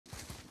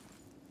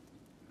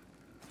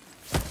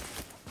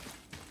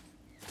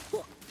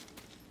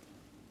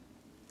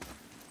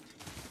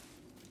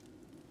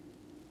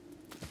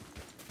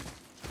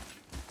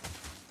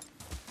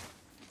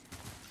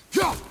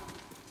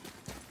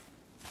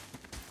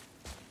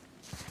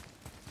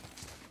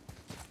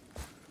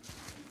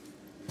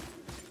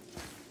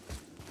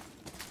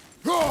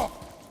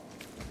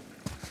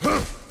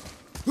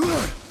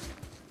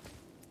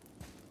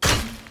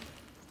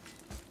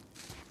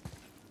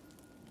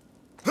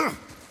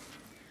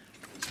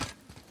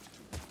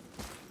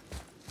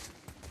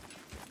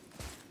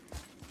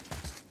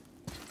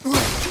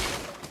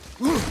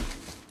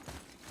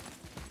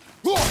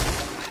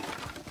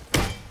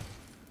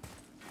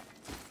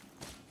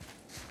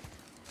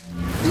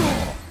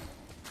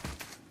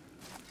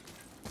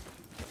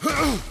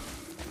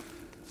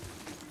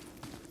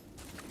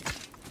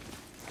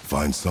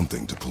find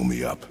something to pull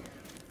me up.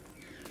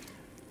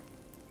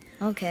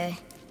 Okay.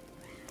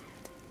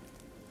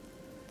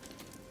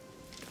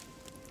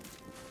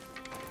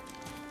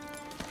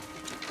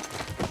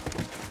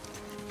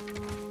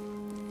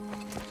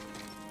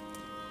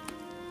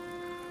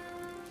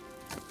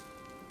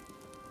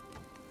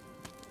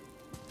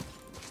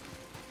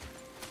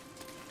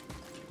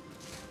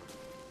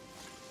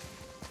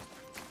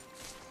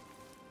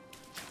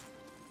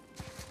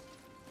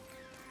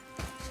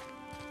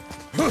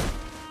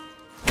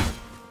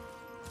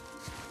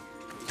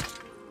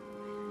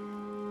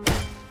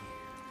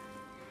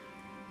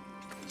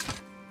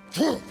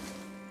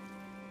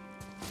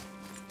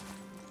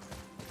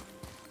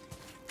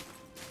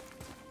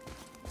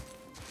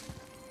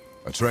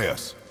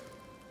 Atreus,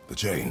 the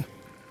chain.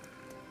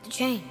 The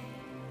chain.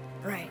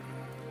 Right.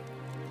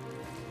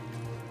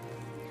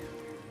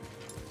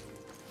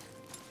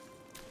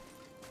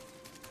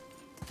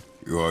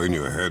 You are in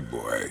your head,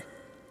 boy.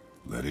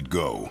 Let it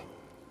go.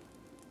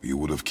 He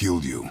would have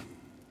killed you.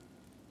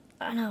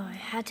 I know, I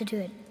had to do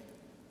it.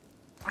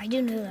 I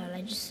do know that,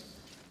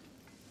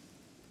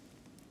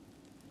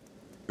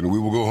 And we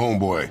will go home,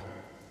 boy.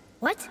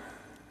 What?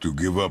 To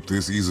give up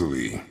this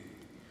easily.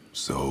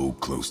 So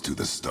close to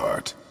the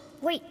start.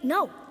 Wait,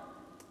 no.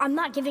 I'm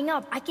not giving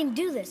up. I can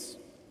do this.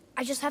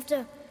 I just have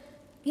to,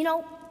 you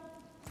know,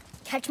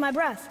 catch my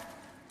breath.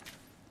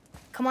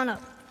 Come on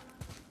up.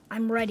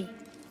 I'm ready.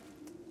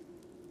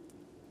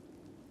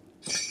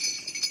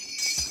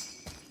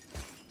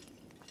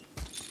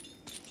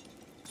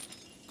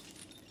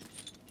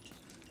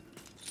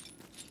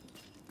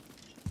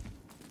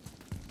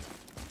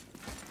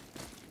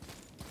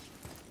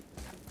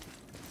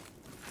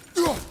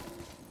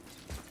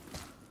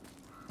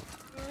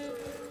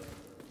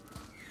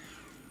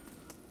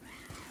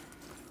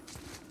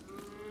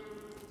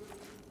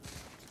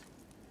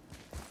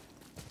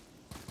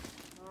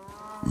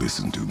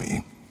 Listen to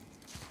me.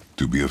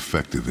 To be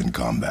effective in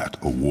combat,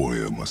 a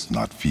warrior must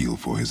not feel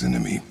for his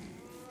enemy.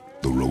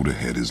 The road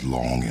ahead is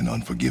long and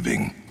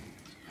unforgiving.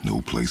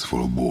 No place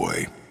for a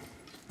boy.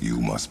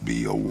 You must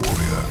be a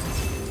warrior.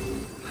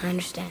 I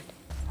understand.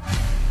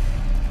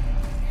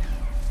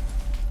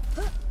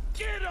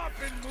 Get up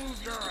and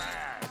move your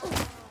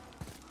ass!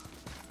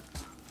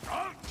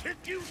 I'll kick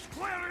you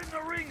square in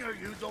the ringer,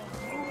 you don't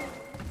move!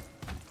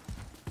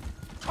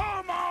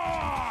 Come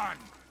on!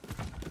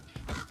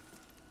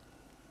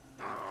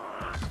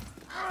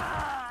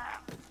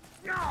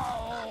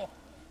 No!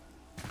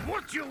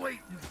 What you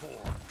waiting for?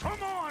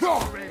 Come on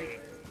already!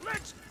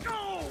 Let's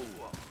go!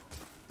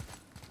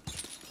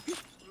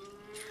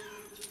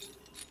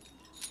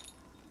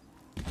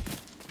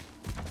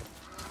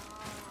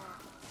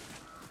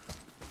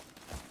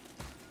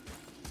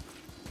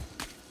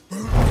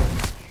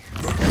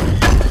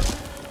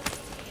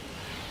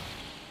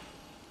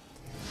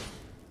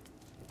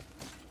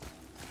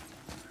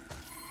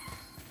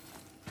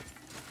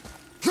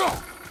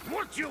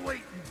 What you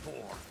waiting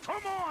for?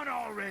 Come on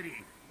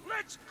already!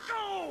 Let's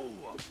go!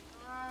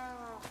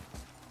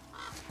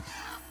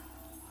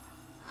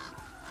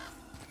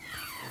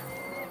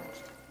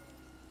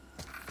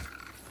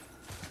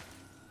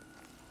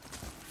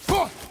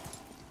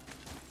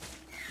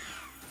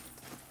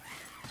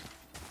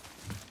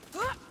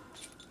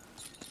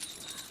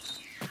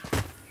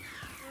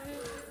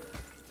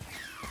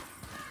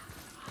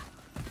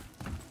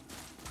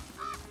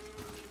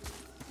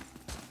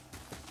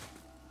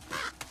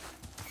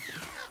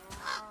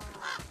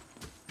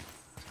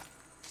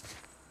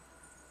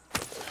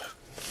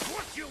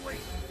 What you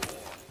waiting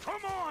for?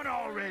 Come on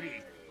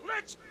already!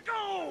 Let's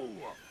go!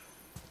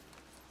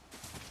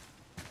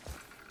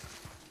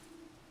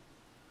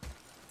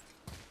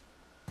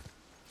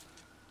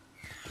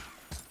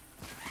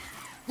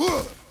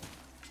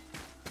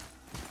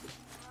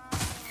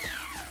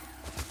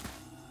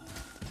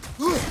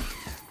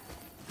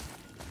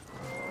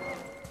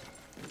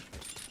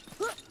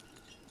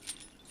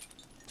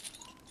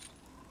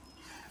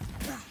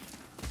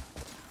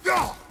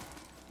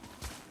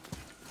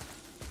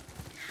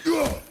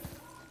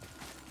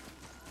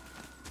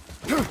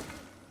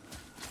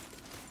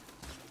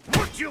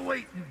 What you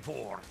waiting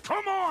for?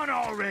 Come on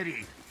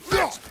already!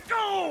 Let's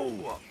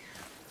go!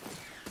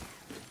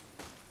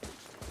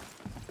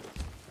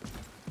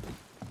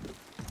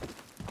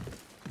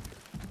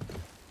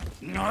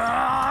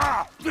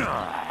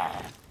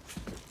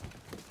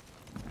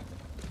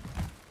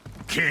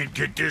 Can't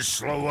get this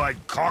slow-eyed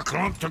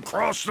cocklump to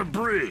cross the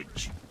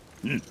bridge.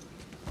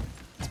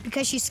 It's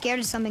because she's scared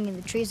of something in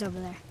the trees over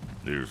there.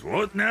 There's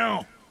what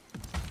now?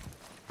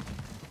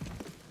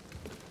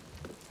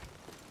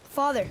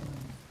 Father,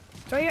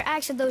 throw your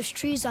axe at those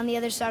trees on the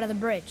other side of the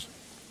bridge.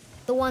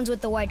 The ones with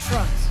the white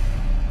trunks.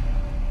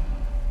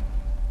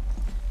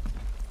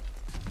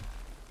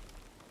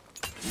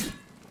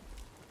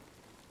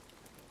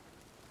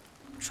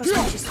 Trust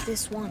me just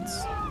this once.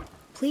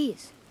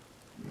 Please.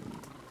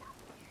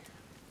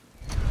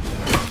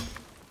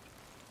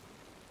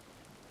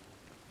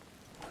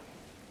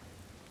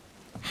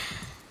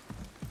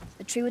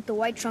 The tree with the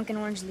white trunk and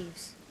orange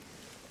leaves.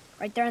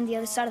 Right there on the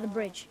other side of the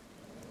bridge.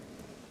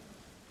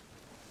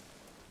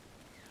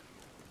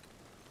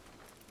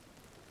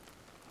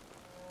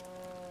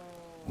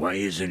 Why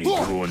isn't he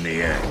throwing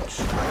the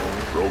axe?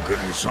 Broken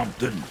or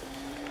something?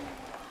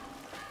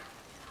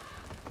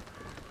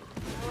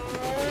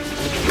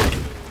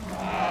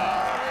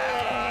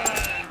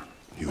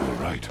 You were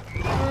right.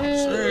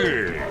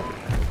 Say,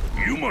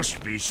 you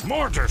must be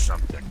smart or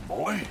something,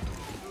 boy.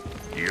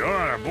 You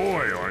are a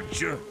boy, aren't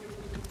you?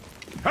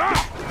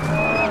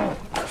 Ha!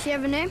 Does she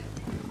have a name?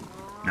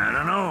 I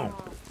don't know.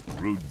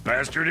 Rude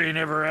bastard ain't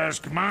ever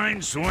asked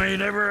mine, so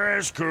ain't ever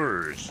asked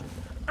hers.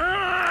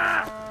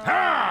 Ah!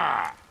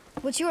 Ha!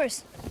 What's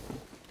yours?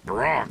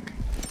 Brock.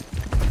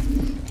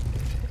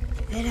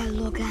 Vera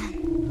Logan.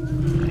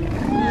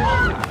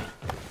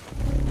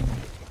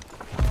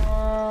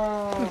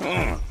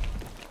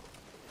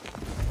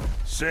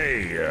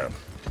 Say,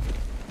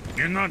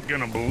 you're not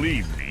gonna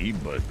believe me,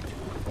 but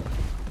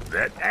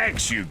that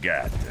axe you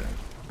got,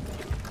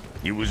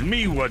 it was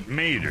me what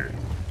made her.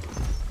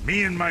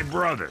 Me and my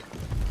brother.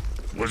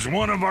 Was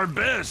one of our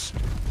best.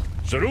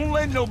 So don't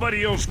let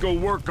nobody else go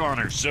work on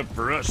her except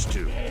for us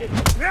two.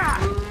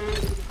 Ah!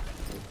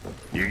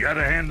 You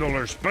gotta handle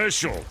her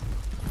special,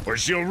 or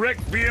she'll wreck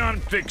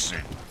beyond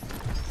fixing.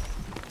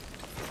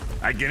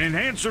 I can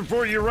enhance her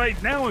for you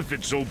right now if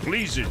it so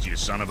pleases you,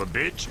 son of a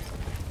bitch.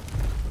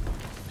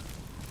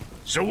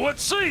 So what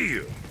say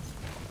you?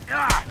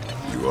 Ah!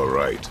 You are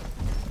right.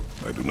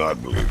 I do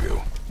not believe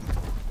you.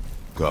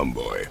 Come,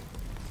 boy.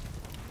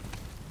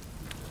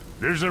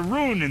 There's a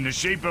rune in the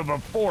shape of a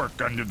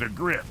fork under the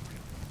grip.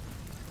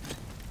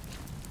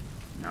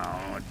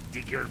 No,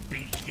 digger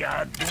beach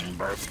ya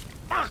timber.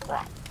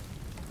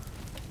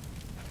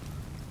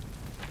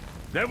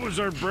 That was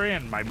our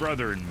brand, my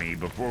brother and me,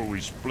 before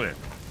we split.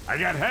 I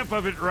got half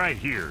of it right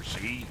here,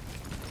 see?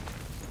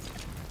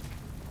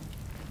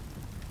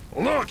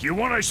 Look, you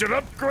want I should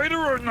upgrade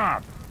her or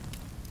not?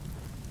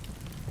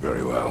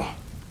 Very well.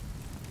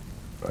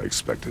 I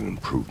expect an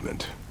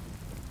improvement.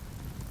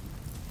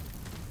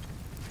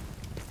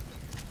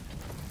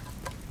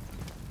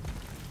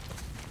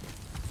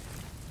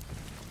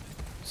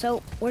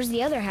 So, where's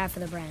the other half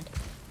of the brand?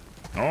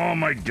 All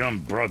my dumb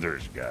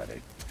brothers got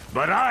it.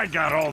 But I got all